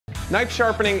Knife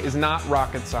sharpening is not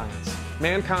rocket science.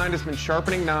 Mankind has been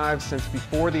sharpening knives since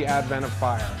before the advent of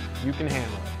fire. You can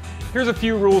handle it. Here's a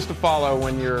few rules to follow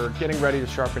when you're getting ready to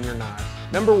sharpen your knives.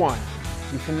 Number one,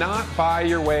 you cannot buy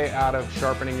your way out of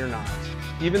sharpening your knives.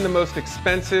 Even the most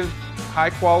expensive,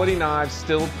 high-quality knives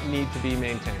still need to be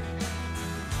maintained.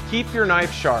 Keep your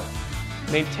knife sharp.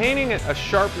 Maintaining a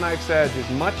sharp knife's edge is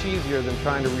much easier than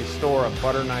trying to restore a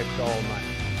butter knife dull knife.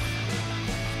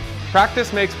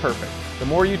 Practice makes perfect. The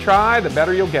more you try, the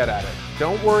better you'll get at it.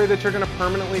 Don't worry that you're going to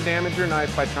permanently damage your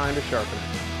knife by trying to sharpen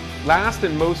it. Last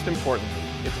and most importantly,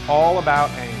 it's all about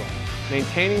angle.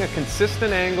 Maintaining a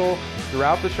consistent angle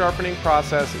throughout the sharpening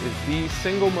process is the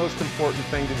single most important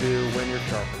thing to do when you're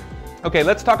sharpening. Okay,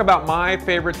 let's talk about my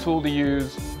favorite tool to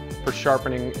use for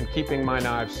sharpening and keeping my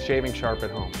knives shaving sharp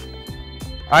at home.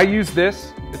 I use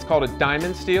this. It's called a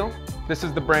diamond steel. This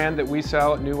is the brand that we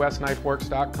sell at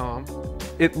newwestknifeworks.com.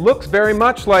 It looks very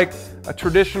much like a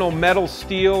traditional metal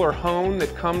steel or hone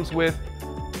that comes with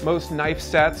most knife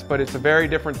sets, but it's a very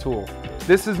different tool.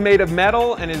 This is made of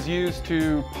metal and is used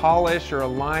to polish or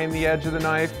align the edge of the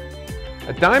knife.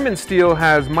 A diamond steel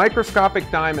has microscopic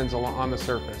diamonds on the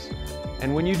surface.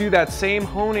 And when you do that same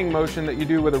honing motion that you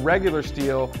do with a regular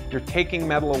steel, you're taking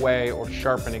metal away or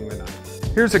sharpening the knife.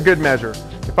 Here's a good measure.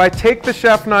 If I take the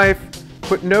chef knife,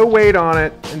 put no weight on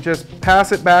it, and just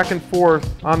pass it back and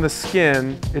forth on the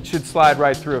skin, it should slide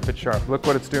right through if it's sharp. Look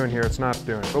what it's doing here, it's not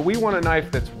doing it. But we want a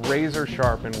knife that's razor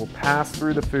sharp and will pass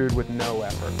through the food with no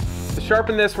effort. To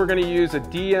sharpen this, we're going to use a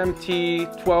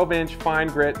DMT 12-inch fine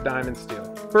grit diamond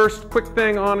steel. First, quick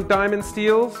thing on diamond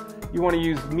steels, you want to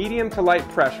use medium to light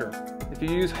pressure. If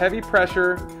you use heavy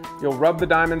pressure, you'll rub the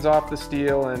diamonds off the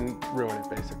steel and ruin it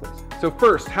basically. So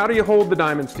first, how do you hold the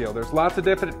diamond steel? There's lots of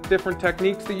different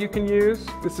techniques that you can use.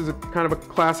 This is a kind of a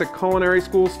classic culinary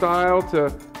school style to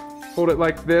hold it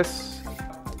like this,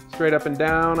 straight up and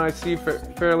down, I see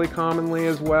fairly commonly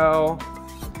as well.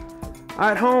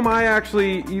 At home, I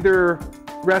actually either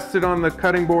rest it on the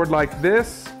cutting board like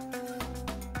this,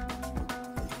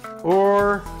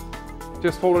 or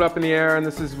just hold it up in the air, and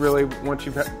this is really, once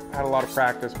you've had a lot of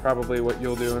practice, probably what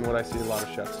you'll do and what I see a lot of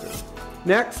chefs do.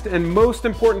 Next, and most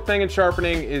important thing in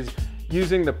sharpening is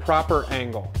using the proper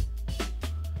angle.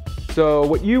 So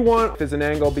what you want is an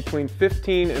angle between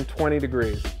 15 and 20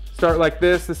 degrees. Start like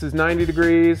this is 90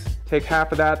 degrees, take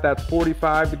half of that, that's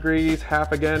 45 degrees,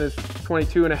 half again is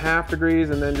 22.5 degrees,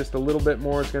 and then just a little bit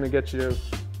more is going to get you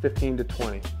 15 to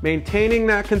 20. Maintaining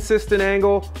that consistent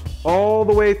angle all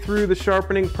the way through the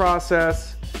sharpening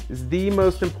process is the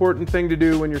most important thing to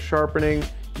do when you're sharpening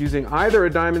using either a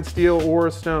diamond steel or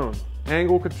a stone.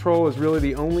 Angle control is really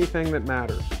the only thing that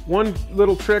matters. One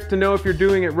little trick to know if you're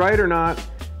doing it right or not,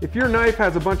 if your knife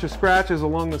has a bunch of scratches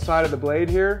along the side of the blade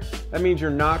here, that means you're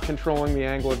not controlling the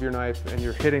angle of your knife and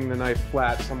you're hitting the knife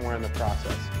flat somewhere in the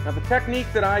process. Now the technique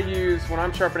that I use when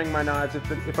I'm sharpening my knives,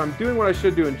 if I'm doing what I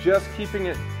should do and just keeping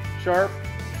it sharp,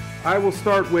 I will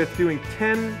start with doing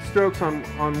 10 strokes on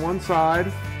one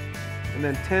side and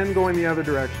then 10 going the other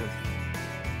direction.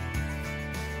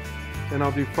 Then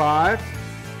I'll do 5.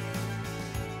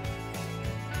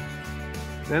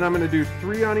 Then I'm going to do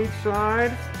 3 on each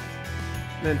side,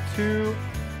 then 2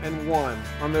 and 1.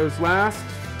 On those last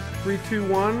 3, 2,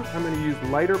 1, I'm going to use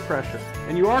lighter pressure.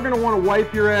 And you are going to want to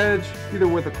wipe your edge either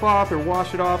with a cloth or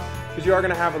wash it off, because you are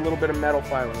going to have a little bit of metal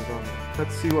filings on it.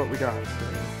 Let's see what we got.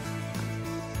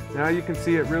 So now you can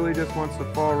see it really just wants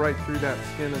to fall right through that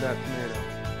skin of that tomato.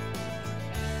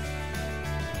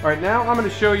 All right, now I'm going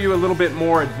to show you a little bit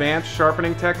more advanced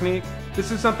sharpening technique. This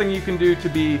is something you can do to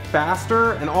be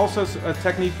faster, and also a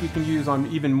technique you can use on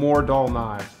even more dull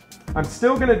knives. I'm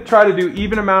still going to try to do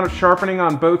even amount of sharpening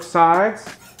on both sides,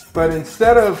 but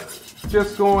instead of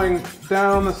just going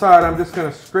down the side, I'm just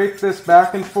going to scrape this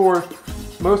back and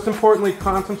forth. Most importantly,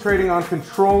 concentrating on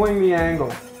controlling the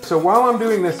angle. So while I'm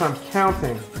doing this, I'm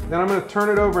counting. Then I'm going to turn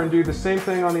it over and do the same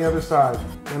thing on the other side.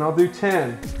 And I'll do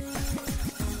 10.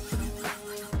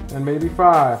 And maybe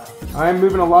 5. I am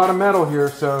moving a lot of metal here,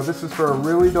 so this is for a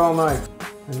really dull knife.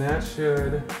 And that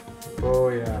should, oh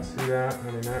yeah, see that?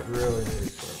 I mean, that really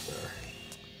is sharp there.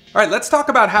 All right, let's talk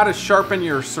about how to sharpen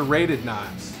your serrated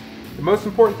knives. The most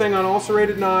important thing on all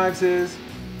serrated knives is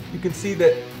you can see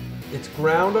that it's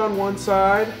ground on one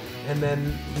side and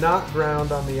then not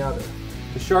ground on the other.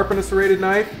 To sharpen a serrated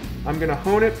knife, I'm going to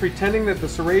hone it pretending that the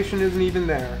serration isn't even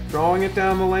there, drawing it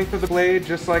down the length of the blade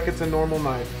just like it's a normal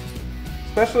knife.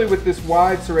 Especially with this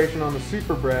wide serration on the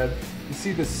super bred, you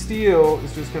see the steel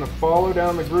is just going to follow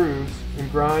down the grooves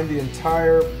and grind the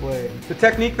entire blade. The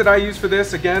technique that I use for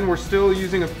this, again, we're still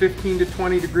using a 15 to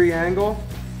 20 degree angle.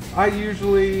 I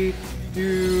usually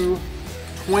do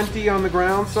 20 on the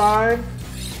ground side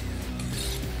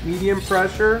medium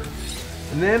pressure.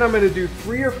 And then I'm going to do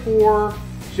 3 or 4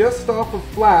 just off of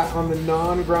flat on the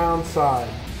non-ground side.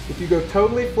 If you go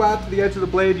totally flat to the edge of the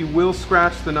blade, you will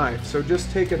scratch the knife. So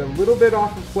just take it a little bit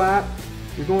off of flat.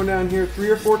 You're going down here 3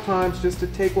 or 4 times just to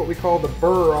take what we call the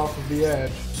burr off of the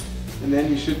edge. And then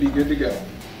you should be good to go.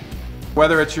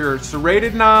 Whether it's your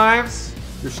serrated knives,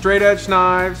 your straight edge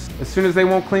knives, as soon as they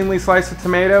won't cleanly slice a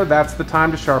tomato, that's the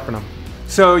time to sharpen them.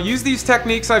 So use these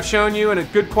techniques I've shown you in a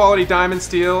good quality diamond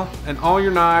steel, and all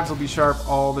your knives will be sharp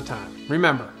all the time.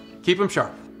 Remember, keep them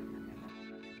sharp.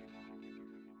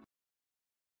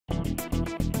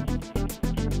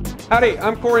 Howdy,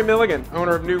 I'm Corey Milligan,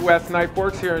 owner of New West Knife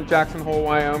Works here in Jackson Hole,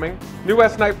 Wyoming. New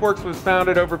West Knife Works was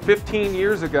founded over 15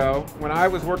 years ago when I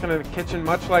was working in a kitchen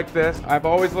much like this. I've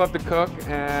always loved to cook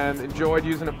and enjoyed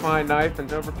using a fine knife,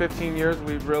 and over 15 years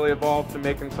we've really evolved to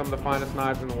making some of the finest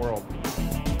knives in the world.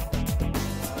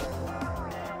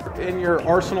 In your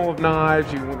arsenal of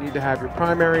knives, you need to have your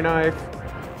primary knife,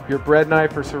 your bread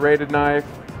knife or serrated knife,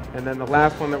 and then the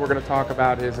last one that we're going to talk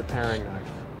about is a paring knife.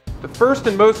 The first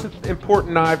and most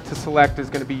important knife to select is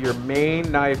going to be your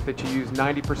main knife that you use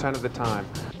 90% of the time.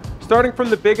 Starting from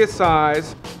the biggest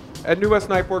size, at New West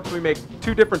Knife Works we make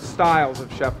 2 different styles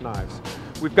of chef knives.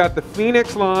 We've got the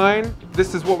Phoenix line.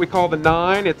 This is what we call the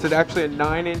 9. It's actually a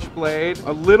 9-inch blade.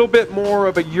 A little bit more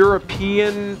of a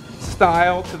European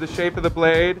style to the shape of the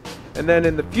blade. And then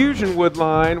in the Fusion Wood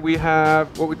line, we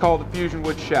have what we call the Fusion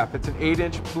Wood Chef. It's an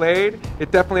 8-inch blade. It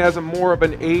definitely has a more of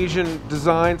an Asian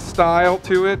design style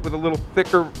to it with a little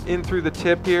thicker in through the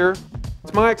tip here.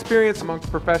 It's my experience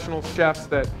amongst professional chefs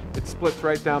that it splits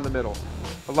right down the middle.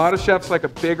 A lot of chefs like a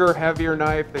bigger, heavier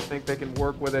knife. They think they can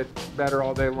work with it better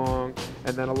all day long.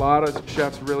 And then a lot of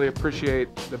chefs really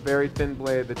appreciate the very thin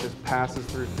blade that just passes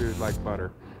through food like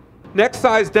butter. Next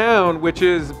size down, which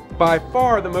is by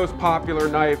far the most popular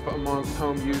knife amongst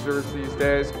home users these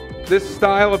days. This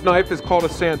style of knife is called a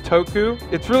santoku.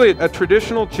 It's really a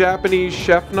traditional Japanese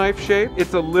chef knife shape.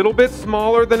 It's a little bit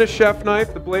smaller than a chef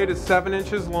knife. The blade is 7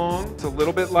 inches long. It's a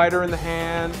little bit lighter in the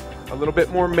hand, a little bit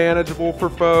more manageable for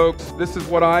folks. This is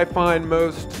what I find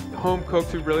most home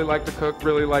cooks who really like to cook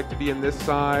really like to be in this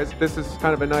size. This is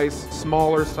kind of a nice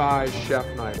smaller size chef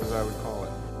knife, as I would call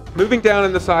it. Moving down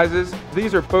in the sizes,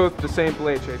 these are both the same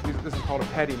blade shape. This is called a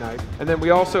petty knife. And then we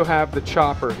also have the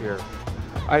chopper here.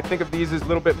 I think of these as a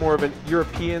little bit more of an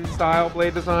European style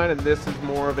blade design, and this is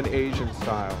more of an Asian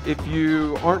style. If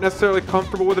you aren't necessarily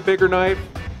comfortable with a bigger knife,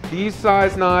 these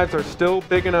size knives are still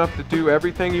big enough to do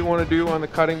everything you want to do on the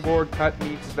cutting board, cut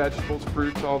meats, vegetables,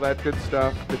 fruits, all that good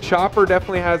stuff. The chopper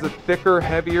definitely has a thicker,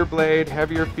 heavier blade,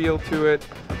 heavier feel to it.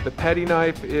 The petty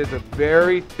knife is a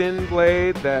very thin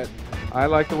blade that I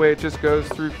like the way it just goes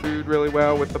through food really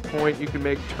well. With the point, you can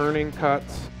make turning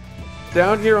cuts.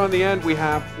 Down here on the end, we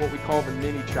have what we call the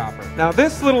mini chopper. Now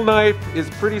this little knife is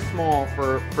pretty small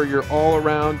for your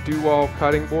all-around do-all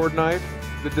cutting board knife.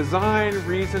 The design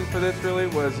reason for this really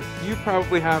was you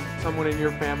probably have someone in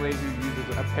your family who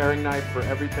uses a paring knife for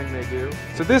everything they do.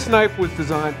 So this knife was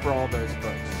designed for all those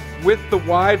folks. With the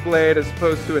wide blade as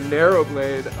opposed to a narrow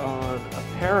blade on a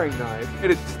paring knife,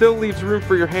 it still leaves room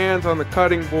for your hands on the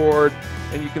cutting board,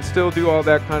 and you can still do all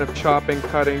that kind of chopping,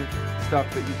 cutting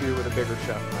stuff that you do with a bigger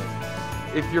chef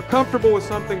knife. If you're comfortable with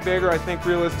something bigger, I think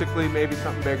realistically maybe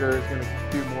something bigger is going to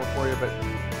do more for you, but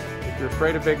if you're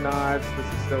afraid of big knives, this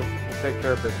is still will take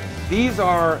care of business. These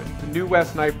are the New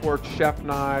West Knife Works chef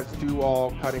knives,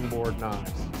 do-all cutting board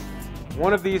knives.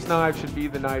 One of these knives should be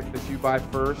the knife that you buy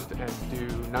first and do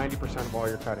 90% of all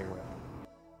your cutting with.